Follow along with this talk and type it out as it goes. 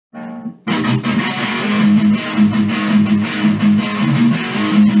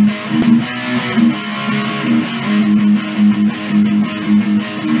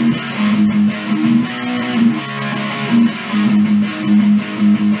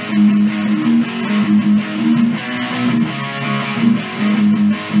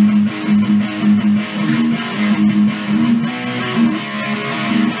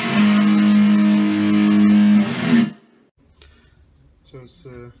So it's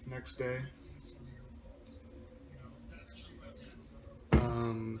the next day.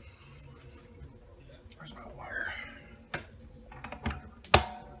 Where's my wire?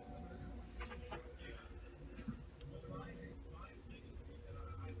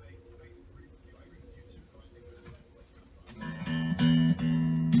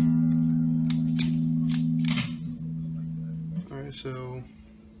 Alright, so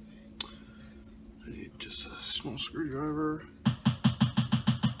I need just a small screwdriver.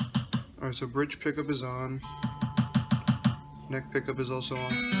 Alright, so bridge pickup is on. Neck pickup is also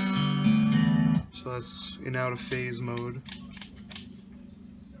on. So that's in out of phase mode.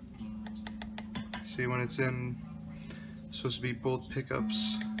 See, when it's in, it's supposed to be both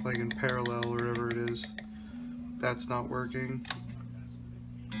pickups like in parallel or whatever it is. That's not working.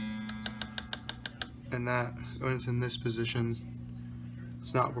 And that, when it's in this position,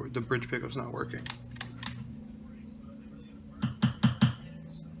 it's not, the bridge pickup's not working.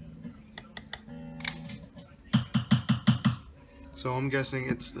 So I'm guessing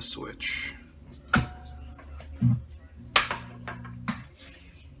it's the switch.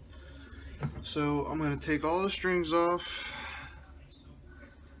 So I'm going to take all the strings off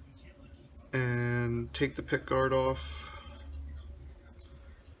and take the pick guard off,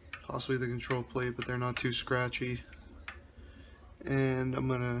 possibly the control plate, but they're not too scratchy. And I'm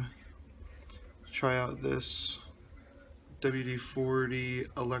going to try out this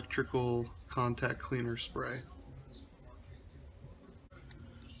WD-40 electrical contact cleaner spray.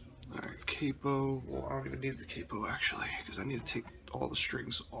 Alright, capo. Well, I don't even need the capo actually, because I need to take all the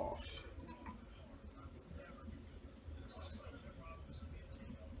strings off.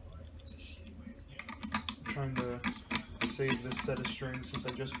 I'm trying to save this set of strings since I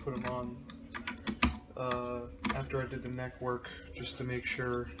just put them on after I did the neck work, just to make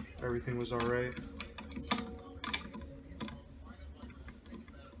sure everything was alright.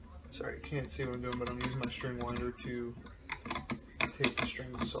 Sorry, you can't see what I'm doing, but I'm using my string winder to take the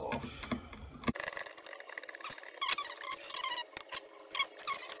strings off.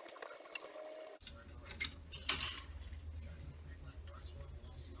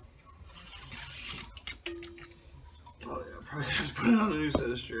 Oh yeah, probably just put on a new set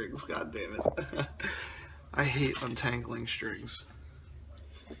of strings, god damn it. I hate untangling strings.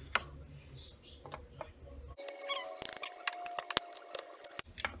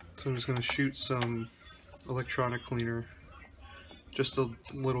 So I'm just going to shoot some electronic cleaner just a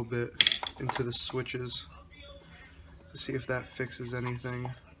little bit into the switches to see if that fixes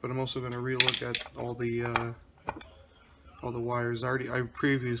anything. But I'm also going to relook at all the wires. I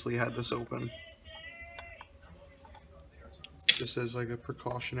previously had this open, just as like a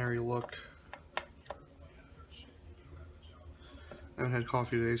precautionary look. I haven't had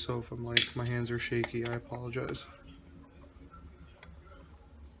coffee today, so if I'm like my hands are shaky, I apologize.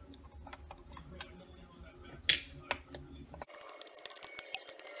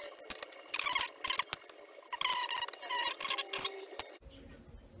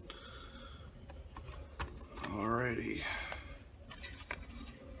 Alrighty.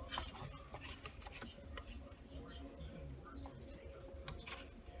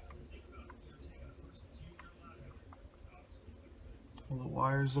 Well, the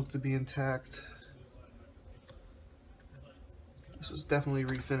wires look to be intact. This was definitely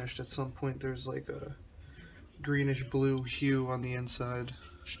refinished at some point. There's like a greenish blue hue on the inside.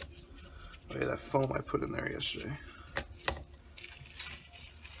 Oh yeah, that foam I put in there yesterday.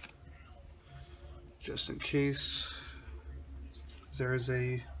 Just in case. There is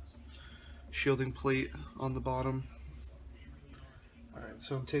a shielding plate on the bottom. Alright,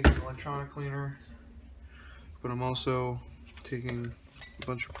 so I'm taking electronic cleaner, but I'm also taking a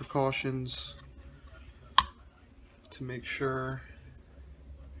bunch of precautions to make sure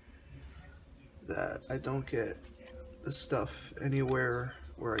that I don't get the stuff anywhere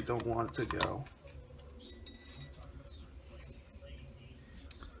where I don't want it to go.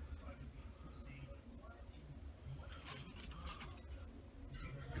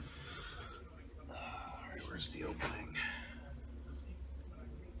 Alright, where's the opening?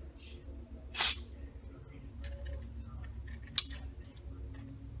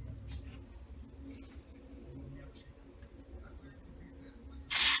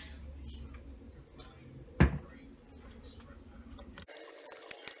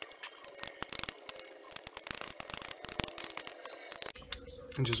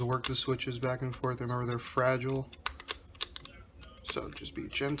 and just work the switches back and forth. Remember, they're fragile, so just be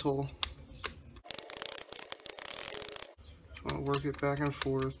gentle. Work it back and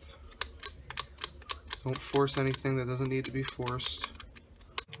forth. Don't force anything that doesn't need to be forced.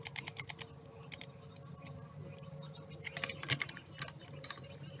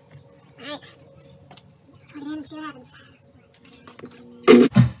 Alright, let's plug it in and see what happens.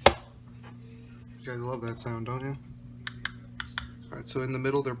 You guys love that sound, don't you? Alright, so in the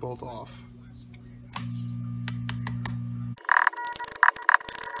middle they're both off.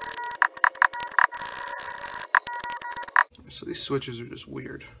 So these switches are just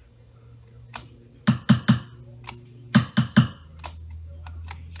weird.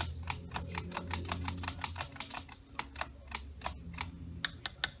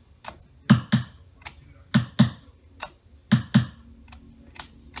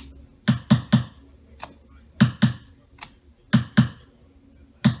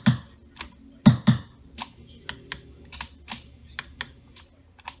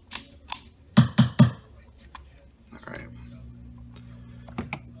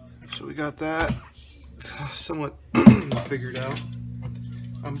 So we got that somewhat figured out.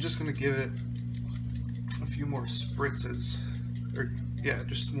 I'm just gonna give it a few more spritzes, or yeah,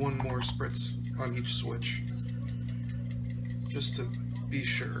 just one more spritz on each switch, just to be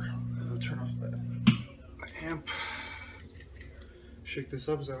sure. I'll turn off the amp. Shake this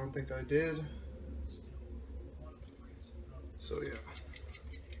up, as I don't think I did. So yeah.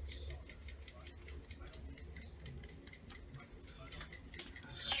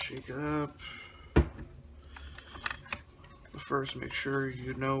 Shake it up. But first, make sure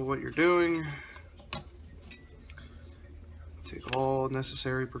you know what you're doing. Take all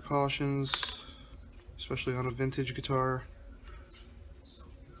necessary precautions, especially on a vintage guitar.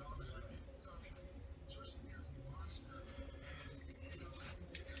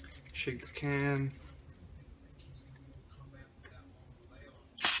 Shake the can.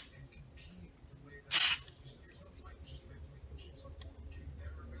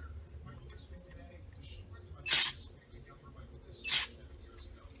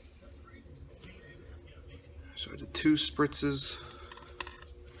 So I did 2 spritzes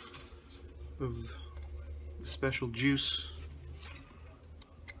of the special juice.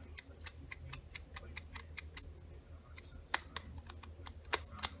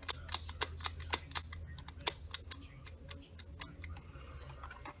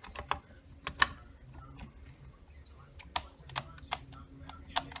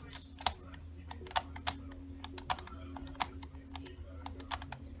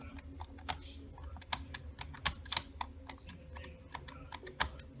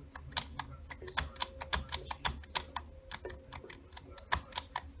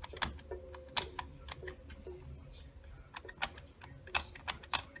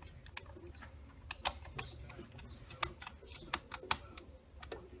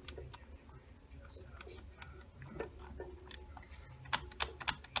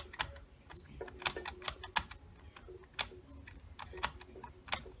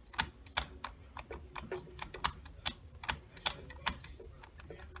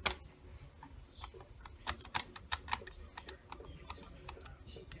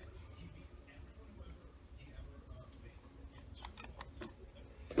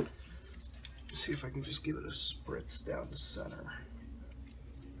 See if I can just give it a spritz down the center.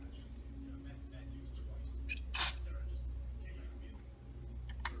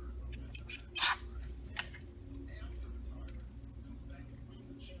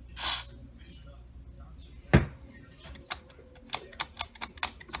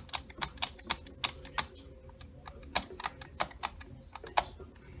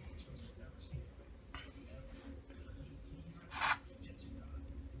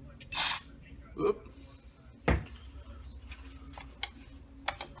 Whoop.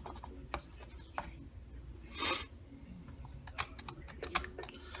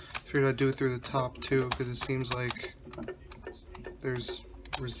 Figured I'd do it through the top too, because it seems like there's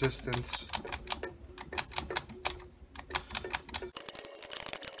resistance.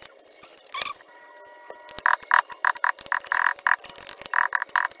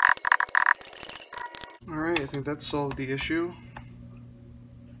 Alright, I think that solved the issue.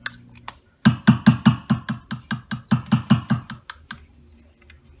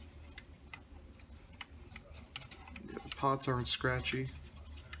 The pots aren't scratchy,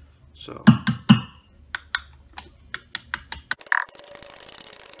 so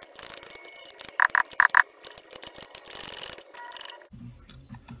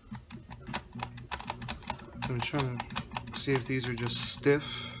I'm trying to see if these are just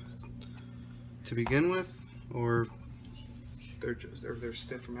stiff to begin with, or they're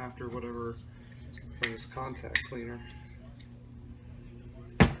stiff from after whatever was contact cleaner.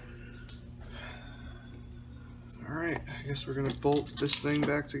 All right, I guess we're gonna bolt this thing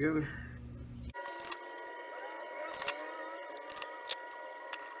back together.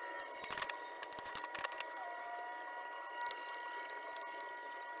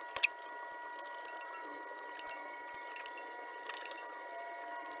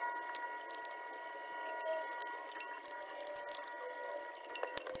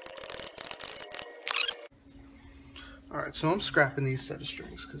 Alright, so I'm scrapping these set of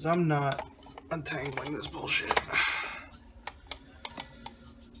strings because I'm not untangling this bullshit.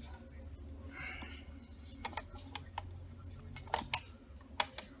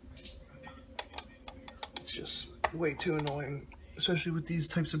 It's just way too annoying, especially with these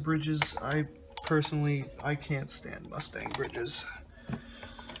types of bridges. I can't stand Mustang bridges.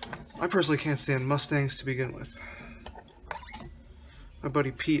 I personally can't stand Mustangs to begin with. My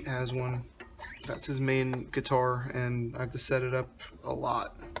buddy Pete has one. That's his main guitar, and I have to set it up a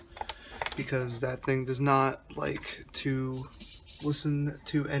lot because that thing does not like to listen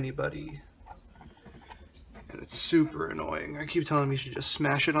to anybody, and it's super annoying. I keep telling him he should just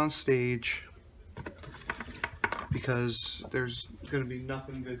smash it on stage because there's going to be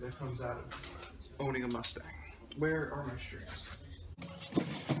nothing good that comes out of owning a Mustang. Where are my strings?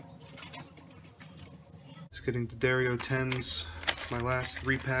 Just getting the Dario 10s, my last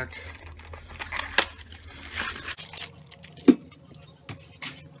 3-pack.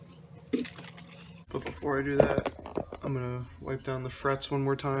 But before I do that, I'm gonna wipe down the frets one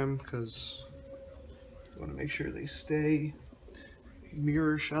more time because I want to make sure they stay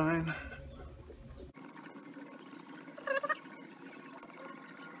mirror shine.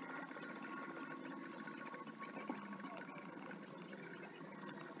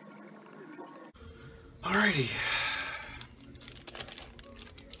 Alrighty.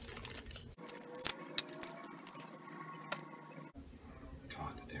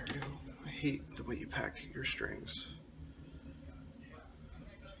 God, Dario, I hate the way you pack your strings.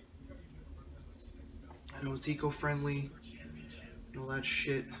 I know it's eco-friendly and all that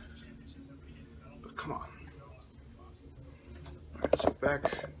shit, but come on. Alright, so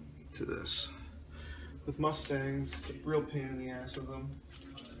back to this. With Mustangs, the real pain in the ass with them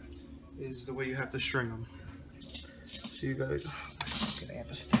is the way you have to string them. So you gotta get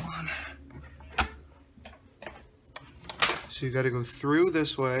amp is still on. So you gotta go through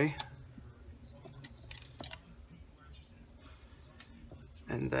this way,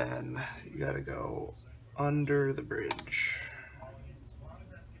 and then you gotta go under the bridge.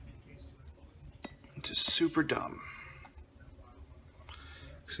 It's just super dumb.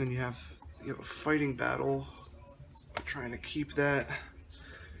 Because then you have a fighting battle trying to keep that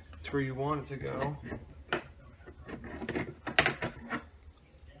to where you want it to go.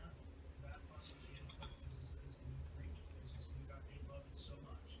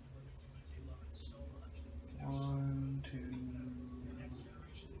 One, two.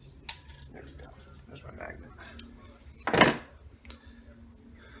 There we go. There's my magnet.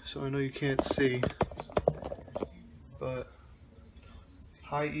 So I know you can't see, but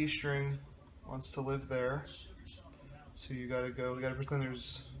high E string wants to live there. So you gotta pretend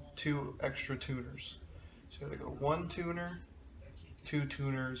there's 2 extra tuners. So you gotta go 1 tuner, 2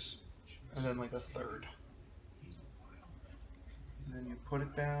 tuners, and then like a third. And then you put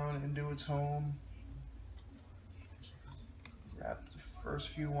it down into its home. Wrap the first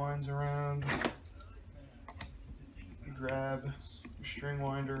few winds around. You grab your string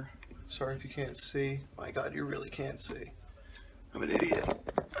winder. Sorry if you can't see. My God, you really can't see. I'm an idiot.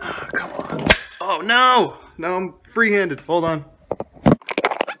 Come on. Oh no! No, I'm free-handed. Hold on.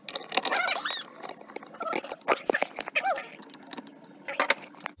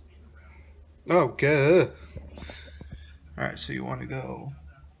 Okay. Alright, so you want to go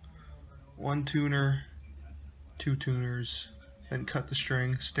 1 tuner, 2 tuners, then cut the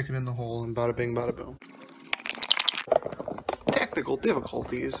string, stick it in the hole, and bada bing, bada boom. Technical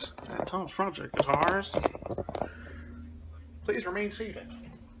difficulties at Tom's Project Guitars. Please remain seated.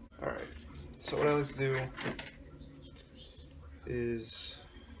 Alright, so what I like to do is,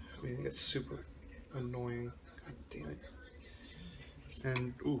 it gets super annoying. God damn it.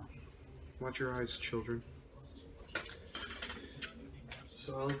 And, ooh, watch your eyes, children.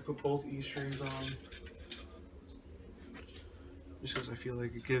 So I like to put both E strings on, just because I feel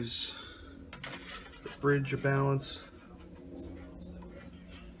like it gives the bridge a balance.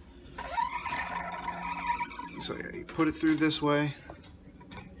 So yeah, you put it through this way.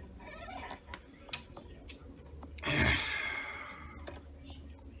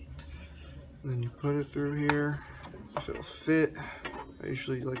 And then you put it through here. if it'll fit. I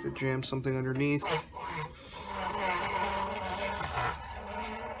usually like to jam something underneath,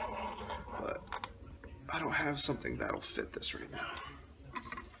 but I don't have something that'll fit this right now.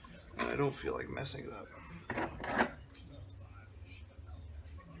 And I don't feel like messing it up.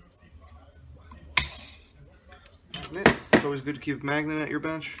 Magnet. It's always good to keep a magnet at your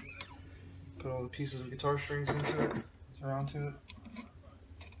bench. Put all the pieces of guitar strings into it, or onto it.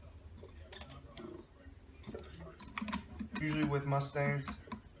 Usually with Mustangs,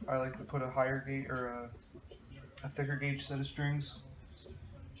 I like to put a higher gauge or a thicker gauge set of strings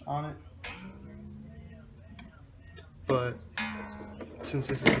on it. But since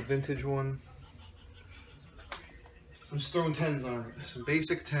this is a vintage one, I'm just throwing 10s on it. Some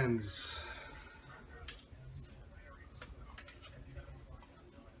basic 10s.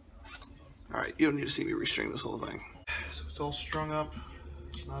 Alright, you don't need to see me restring this whole thing. So it's all strung up.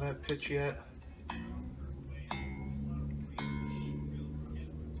 It's not at pitch yet.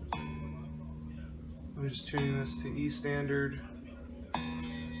 I'm just tuning this to E standard,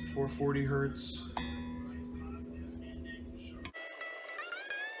 440 hertz.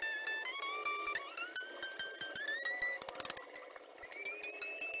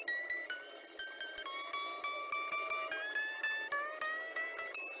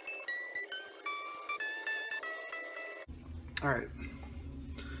 Alright,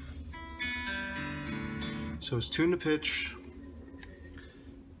 so it's tuned to pitch.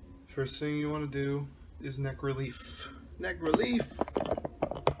 First thing you want to do is neck relief. Neck relief!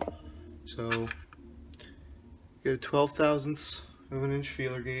 So, get a 12 thousandths of an inch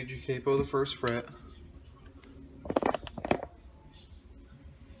feeler gauge, you capo the first fret.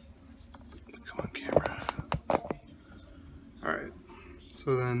 Come on, camera. Alright,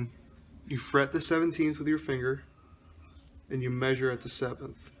 so then you fret the 17th with your finger, and you measure at the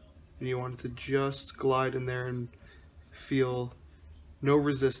 7th, and you want it to just glide in there and feel no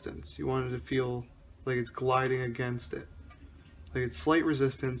resistance. You want it to feel like it's gliding against it, like it's slight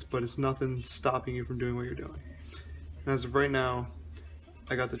resistance, but it's nothing stopping you from doing what you're doing. And as of right now,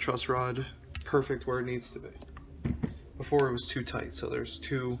 I got the truss rod perfect where it needs to be. Before it was too tight, so there's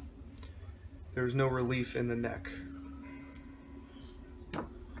no relief in the neck,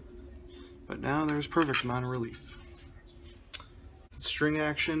 but now there's perfect amount of relief. String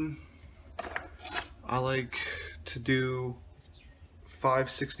action, I like to do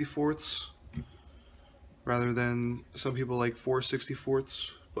 5/64ths rather than some people like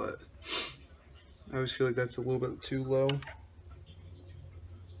 4/64ths, but I always feel like that's a little bit too low.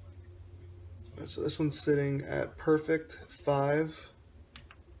 So this one's sitting at perfect 5,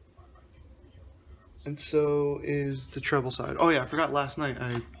 and so is the treble side. Oh yeah, I forgot last night,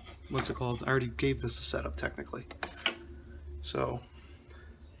 what's it called? I already gave this a setup technically. So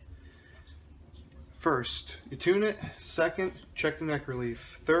first, you tune it. Second, check the neck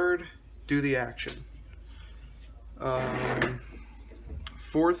relief. Third, do the action.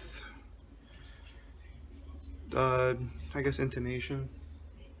 Fourth, I guess intonation.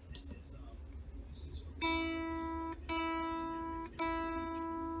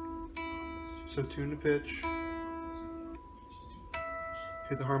 So tune the pitch.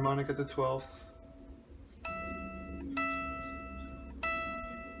 Hit the harmonic at the 12th.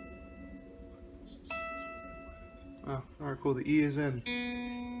 Oh, alright, cool. The E is in.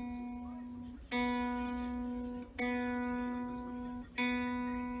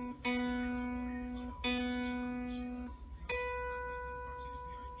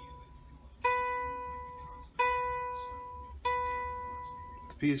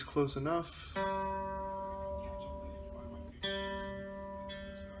 The B is close enough.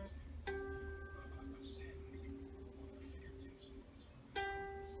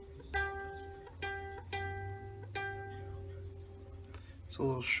 It's a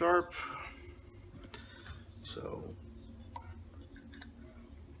little sharp, so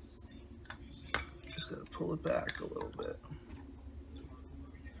just gotta pull it back a little bit.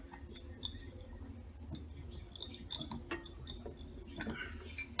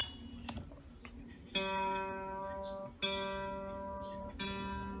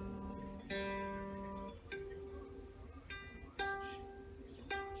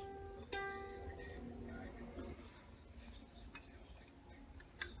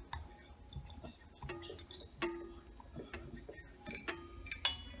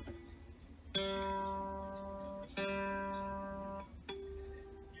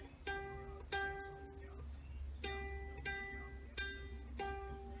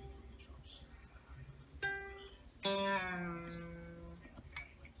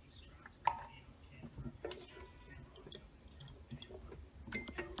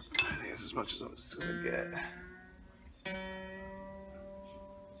 As much as I was gonna get.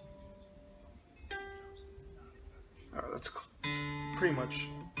 pretty much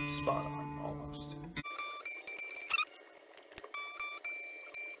spot on, almost.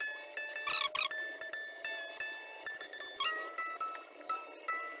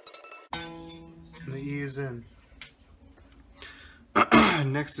 And the E is in.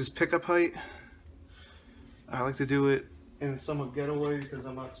 Next is pickup height. I like to do it in a somewhat getaway because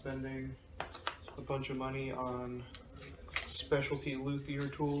I'm not spending a bunch of money on specialty luthier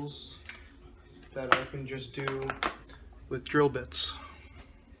tools that I can just do with drill bits.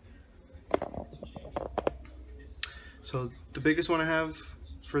 So the biggest one I have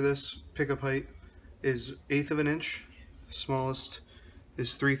for this pickup height is 1/8 of an inch. Smallest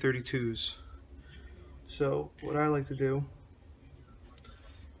is 3/32s. So what I like to do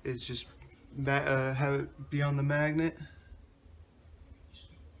is just have it be on the magnet,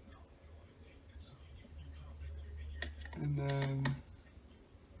 and then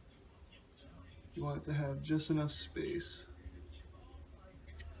you want it to have just enough space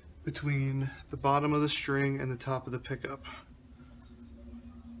between the bottom of the string and the top of the pickup.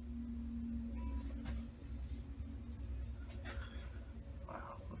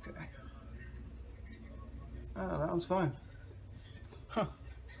 Wow, okay. Oh, that one's fine. Huh.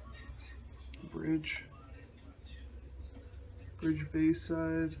 Bridge base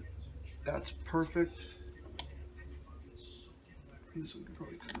side, that's perfect. This one can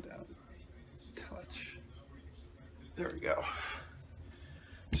probably come down a touch. There we go.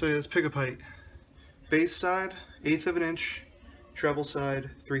 So yeah, this pickup height. Base side, 1/8 of an inch. Treble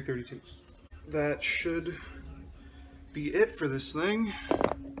side, 3/32. That should be it for this thing.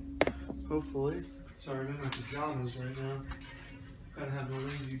 Hopefully. Sorry, I'm in my pajamas right now. Gotta have a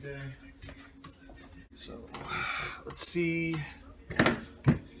lazy day. So, let's see if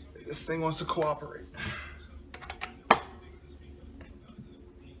this thing wants to cooperate.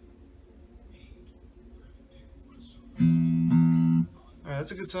 Alright, that's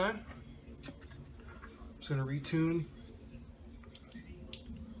a good sign. I'm just going to retune.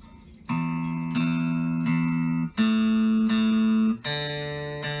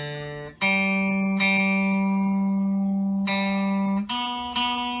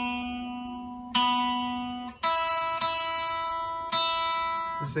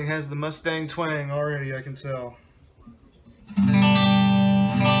 This thing has the Mustang twang already, I can tell.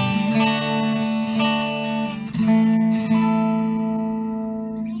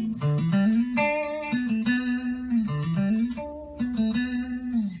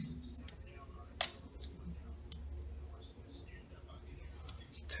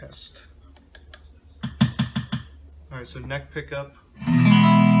 Test. Alright, so neck pickup.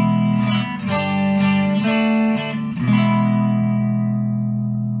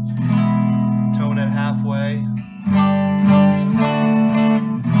 Tone at halfway.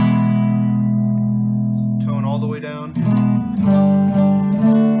 Tone all the way down.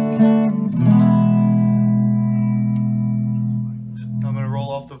 I'm going to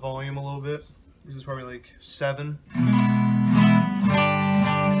roll off the volume a little bit. This is probably like 7.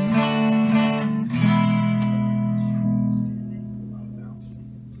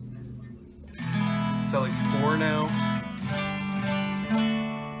 It's at like 4 now.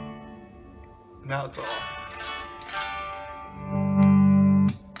 Now it's off.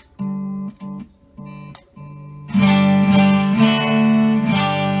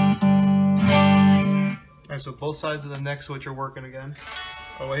 Alright, so both sides of the neck switch are working again.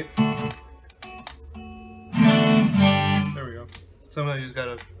 Oh wait. There we go. Somehow you just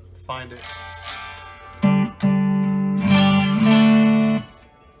gotta find it.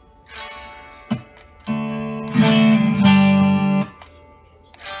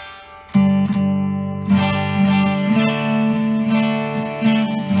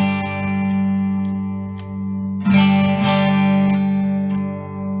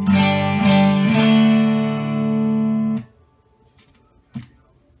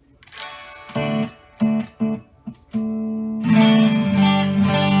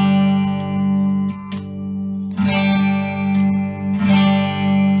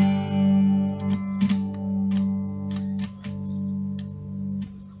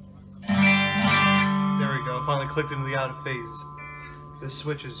 Finally clicked into the out of phase. This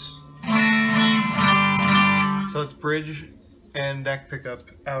switches. So it's bridge and neck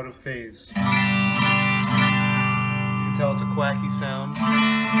pickup out of phase. You can tell it's a quacky sound.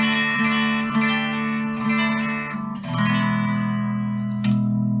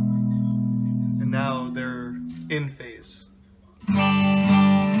 And now they're in phase. See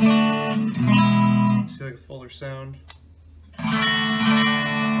like a fuller sound.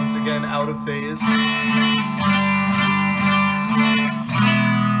 Once again, out of phase.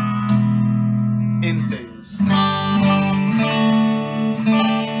 In phase.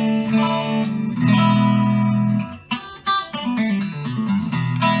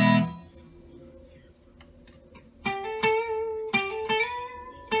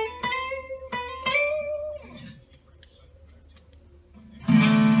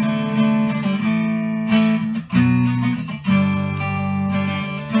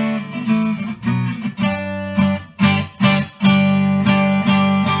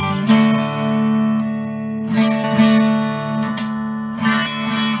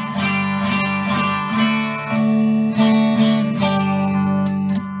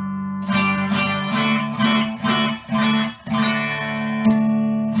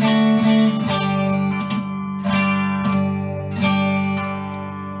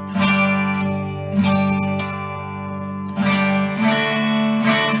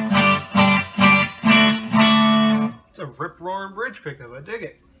 rip-roaring bridge pickup. I dig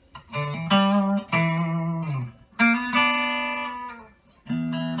it.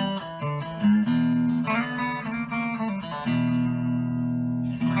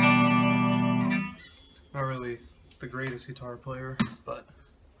 Not really the greatest guitar player, but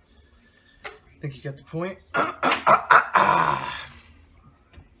I think you get the point.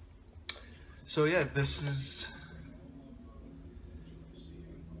 So yeah, this is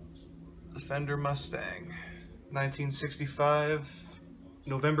the Fender Mustang, 1965,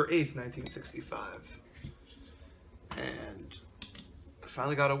 November 8th, 1965. And I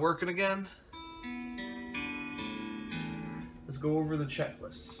finally got it working again. Let's go over the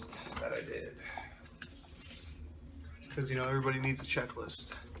checklist that I did. Because, you know, everybody needs a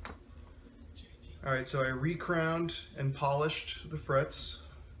checklist. Alright, so I re-crowned and polished the frets.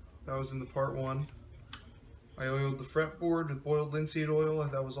 That was in the part 1. I oiled the fretboard with boiled linseed oil.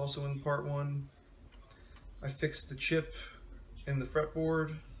 That was also in part 1. I fixed the chip in the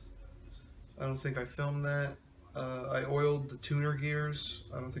fretboard. I don't think I filmed that. I oiled the tuner gears.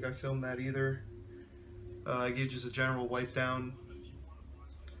 I don't think I filmed that either. I gave just a general wipe down.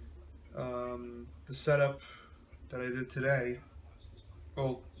 The setup that I did today,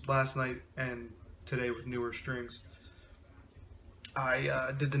 well, last night and today with newer strings.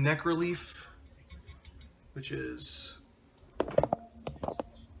 I did the neck relief, which is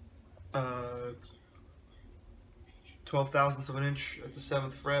 12/1000ths of an inch at the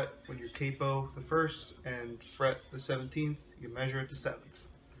 7th fret when you capo the 1st and fret the 17th, you measure at the 7th.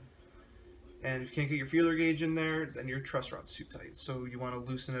 And if you can't get your feeler gauge in there, then your truss rod's too tight, so you want to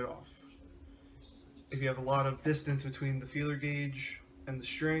loosen it off. If you have a lot of distance between the feeler gauge and the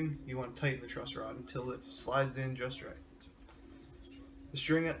string, you want to tighten the truss rod until it slides in just right. The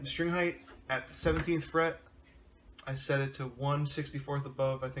string height at the 17th fret, I set it to 1/64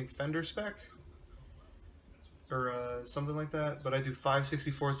 above, I think, Fender spec, or something like that. But I do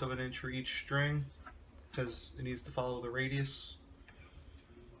 5/64 of an inch for each string because it needs to follow the radius.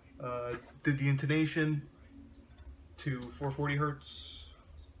 Did the intonation to 440 hertz.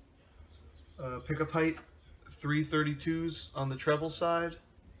 Pickup height 3/32s on the treble side,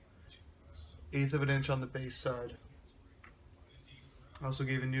 1/8 of an inch on the bass side. I also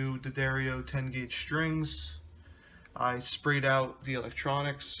gave a new D'Addario 10 gauge strings. I sprayed out the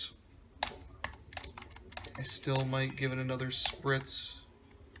electronics. I still might give it another spritz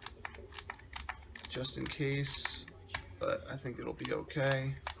just in case, but I think it'll be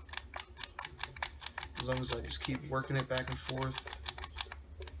okay as long as I just keep working it back and forth,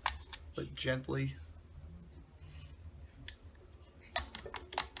 but gently.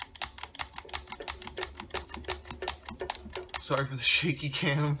 Sorry for the shaky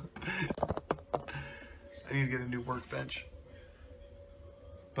cam. I need to get a new workbench.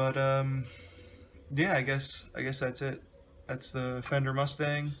 But yeah, I guess that's it. That's the Fender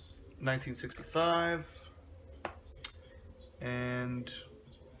Mustang 1965. And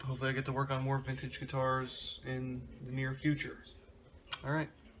hopefully I get to work on more vintage guitars in the near future. All right.